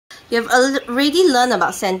You have already learned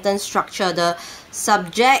about sentence structure, the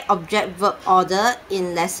subject, object, verb order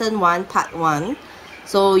in lesson 1, part 1.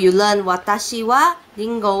 So you learn watashi wa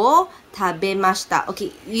ringo wo tabemashita. Okay,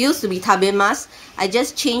 it used to be tabemasu. I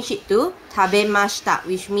just changed it to tabemashita,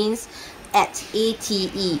 which means ate,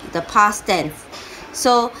 A-T-E, the past tense.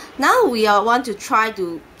 So now we want to try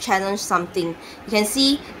to challenge something. You can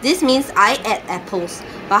see this means I ate apples.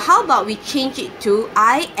 But how about we change it to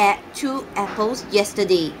I ate 2 apples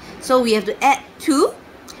yesterday. So we have to add 2.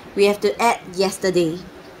 We have to add yesterday.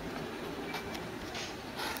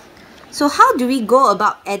 So how do we go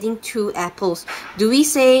about adding 2 apples? Do we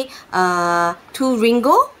say 2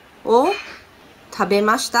 ringo or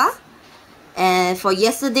tabemashita? And for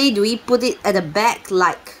yesterday, do we put it at the back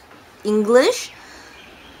like English?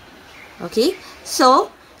 Okay,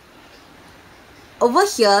 so over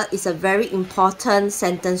here is a very important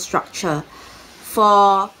sentence structure.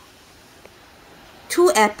 For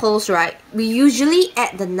 2 apples, right, we usually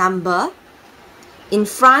add the number in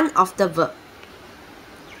front of the verb.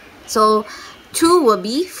 So 2 will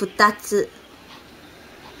be futatsu.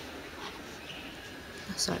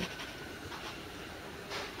 Sorry.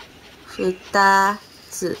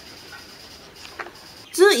 Futatsu.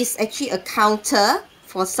 2 is actually a counter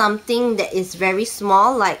for something that is very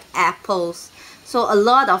small, like apples. So a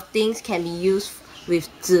lot of things can be used with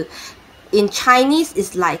字. In Chinese,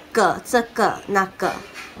 it's like 个, 这个, 那个.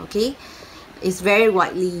 Okay? It's very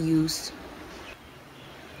widely used.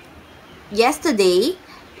 Yesterday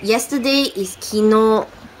is kino.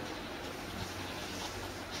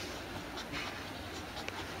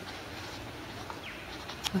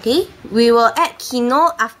 Okay? We will add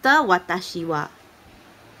kino after watashi wa.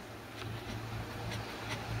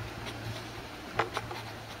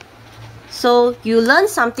 So you learn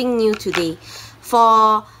something new today.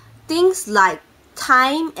 For things like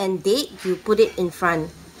time and date, you put it in front.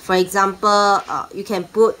 For example, you can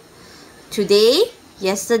put today,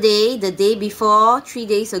 yesterday, the day before, 3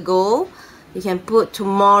 days ago. You can put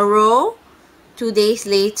tomorrow, 2 days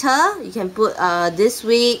later. You can put this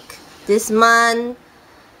week, this month,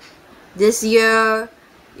 this year.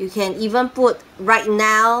 You can even put right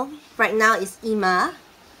now. Right now is ima,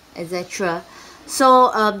 etc.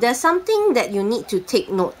 So there's something that you need to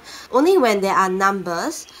take note. Only when there are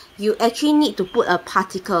numbers, you actually need to put a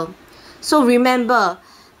particle. So remember,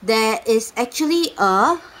 there is actually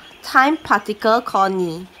a time particle called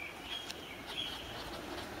ni.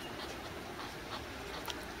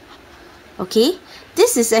 Okay,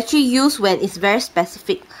 this is actually used when it's very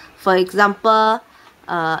specific. For example,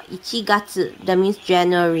 1月, that means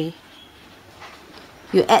January.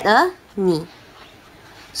 You add a ni.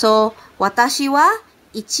 So 私は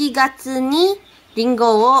1月にリン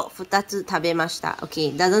ゴを2つ食べました.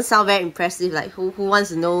 Okay, doesn't sound very impressive. Like who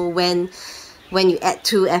wants to know when you add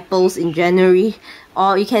 2 apples in January?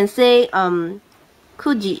 Or you can say 9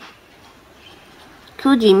時.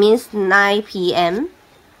 9時 means 9 p.m.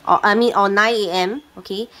 or 9 a.m.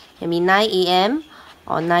 Okay, can be 9 a.m.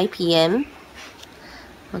 or 9 p.m.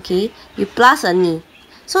 Okay, you plus a ni.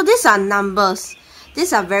 So these are numbers.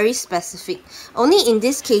 These are very specific. Only in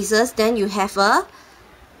these cases, then you have a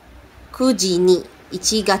 9時に,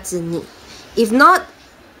 1月に. If not,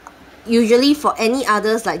 usually for any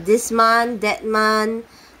others like this month, that month,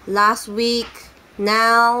 last week,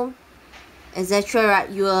 now, etc., right,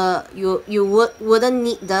 you wouldn't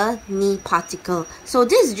need the ni particle. So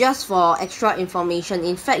this is just for extra information.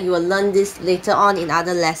 In fact, you will learn this later on in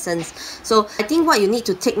other lessons. So I think what you need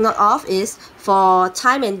to take note of is for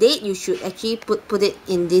time and date, you should actually put it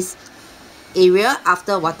in this area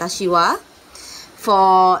after watashi wa.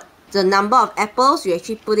 For the number of apples, you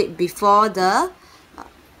actually put it before the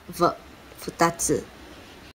verb futatsu.